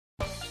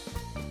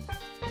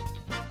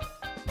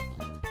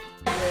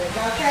judges,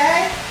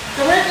 okay?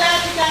 So we're glad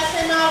you guys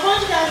came out. Why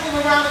don't you guys give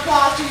a round of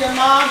applause to your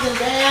moms and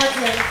dads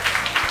and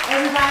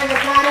everybody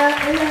that got up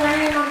in the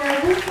rain on their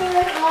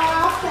weekend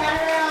off,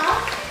 Saturday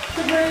off,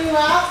 to bring you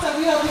out. So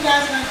we hope you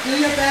guys are going to do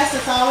your best.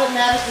 That's all that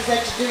matters, is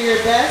that you do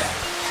your best.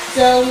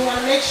 So we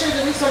want to make sure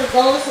that we sort of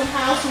go with some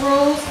house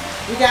rules.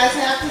 You guys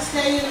have to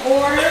stay in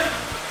order.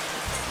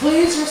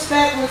 Please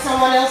respect when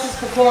someone else is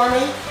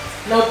performing.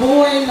 No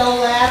booing, no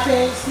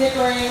laughing,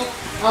 snickering,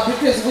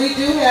 because we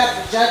do have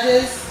the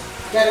judges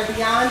that are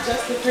beyond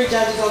just the 3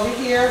 judges over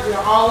here. We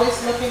are always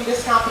looking.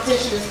 This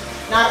competition is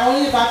not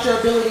only about your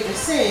ability to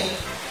sing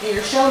and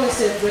your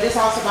showmanship, but it's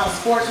also about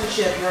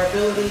sportsmanship, your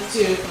ability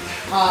to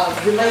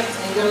relate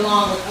and get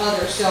along with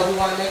others. So we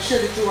want to make sure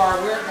that you are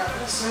aware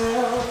of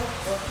yourself.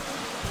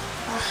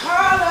 I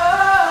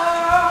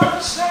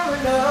holler,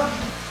 stirring up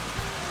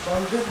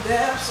from the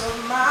depths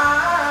of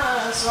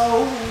my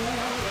soul.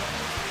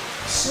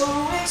 So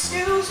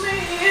excuse me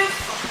if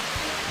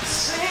I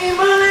seem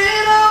a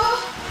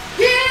little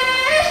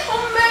giddy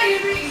or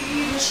maybe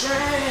even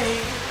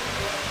strange.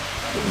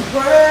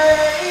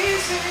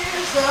 Praise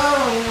is the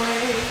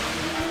way.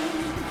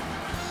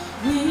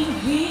 When you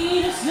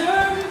hear a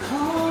certain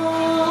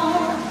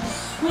call,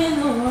 when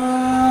the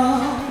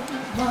world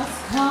must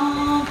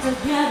come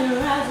together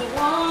as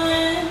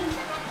one.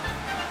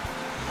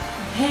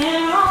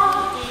 Hair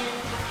on.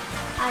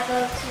 I go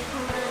to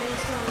Pomona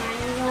School 9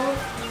 years old,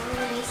 and I'm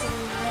going to be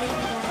singing Let It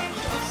Be by the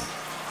Beatles.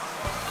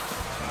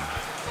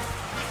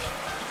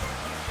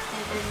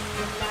 And when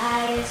the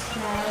light is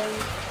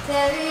bright,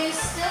 there is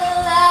still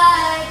a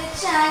light that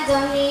shines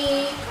on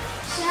me.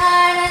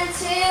 Shine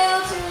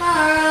until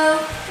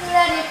tomorrow.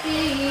 Let it be.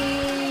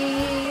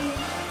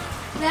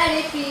 Let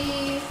it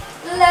be.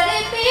 Let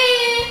it be.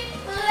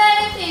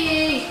 Let it be.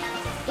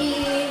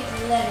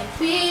 Let it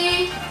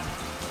be.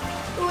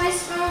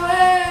 Whisper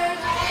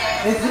words.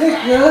 Isn't it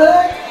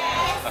good?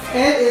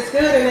 It is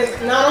good, and it's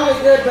not only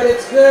good, but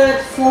it's good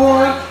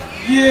for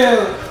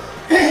you.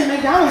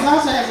 McDonald's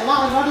also has a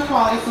lot of other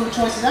quality food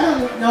choices. I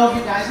don't know if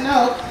you guys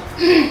know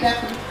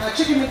that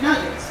chicken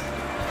McNuggets.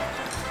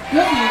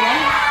 Good for you,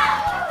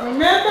 right?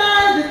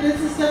 Remember that this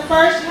is the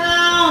first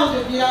round.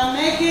 If you don't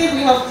make it,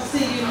 we hope to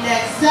see you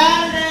next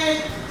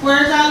Saturday.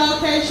 Where's our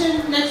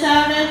location next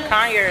Saturday?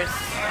 Conyers.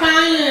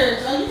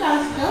 Conyers. Oh, you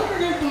guys know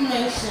good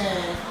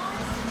information.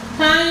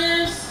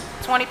 Conyers.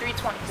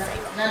 2320 Salem.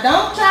 Now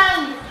don't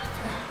try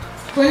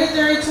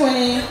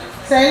 2320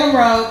 Salem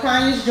Road,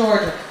 Conyers,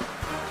 Georgia.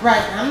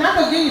 Right. I'm not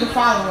gonna give you the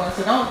following one,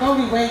 so don't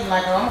be waiting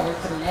like, oh, I'm gonna wait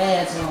for the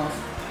last one.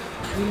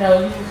 You know,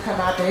 you can come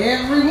out there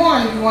every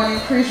one if you want to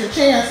increase your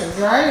chances,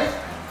 right?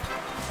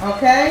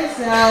 Okay,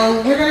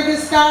 so we're gonna get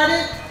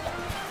started.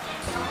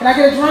 Can I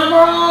get a drum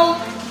roll?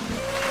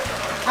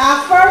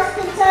 Our first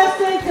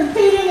contestant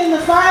competing in the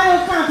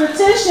final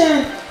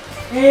competition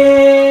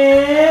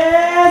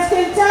is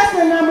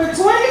contestant number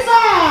 25.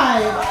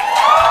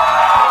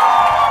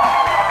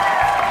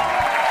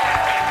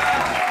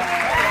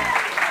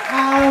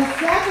 Our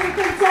second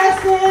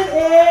contestant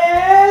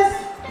is,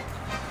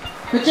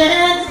 put your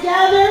hands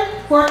together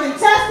for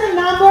contestant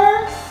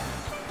number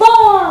 4.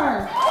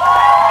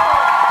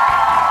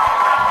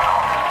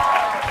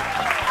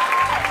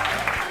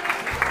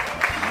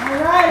 All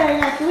right, I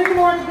got 3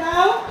 more to go.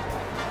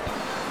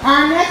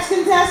 Our next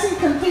contestant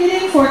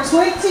competing for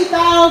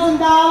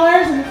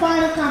 $20,000 in the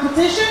final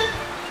competition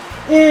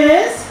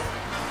is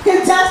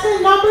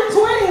contestant number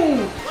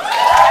 20.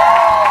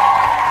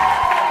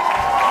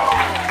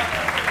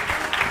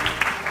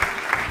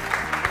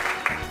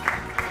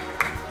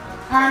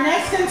 Our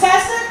next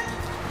contestant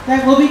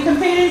that will be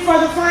competing for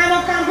the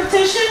final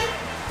competition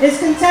is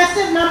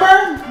contestant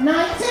number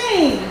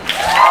 19.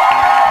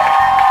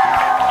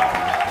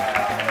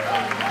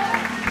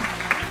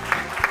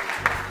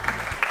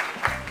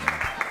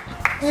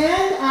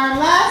 And our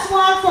last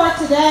one for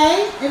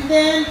today, and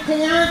then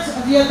parents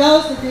of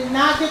those that did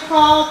not get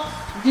called,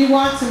 if you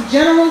want some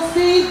general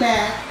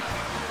feedback,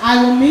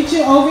 I will meet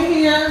you over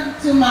here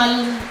to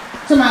my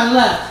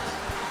left,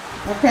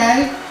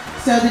 okay?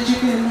 So that you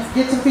can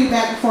get some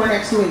feedback before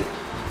next week.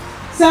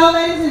 So,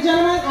 ladies and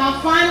gentlemen,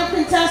 our final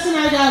contestant,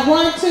 I got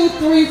 1, 2,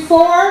 3,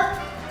 4.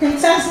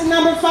 Contestant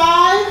number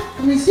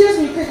 5, excuse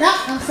me,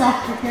 I'm sorry,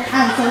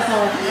 I'm so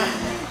sorry.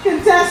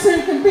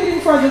 Contestant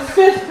competing for the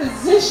 5th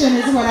position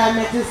is what I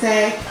meant to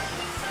say,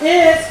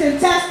 is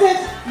contestant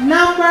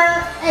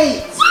number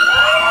 8.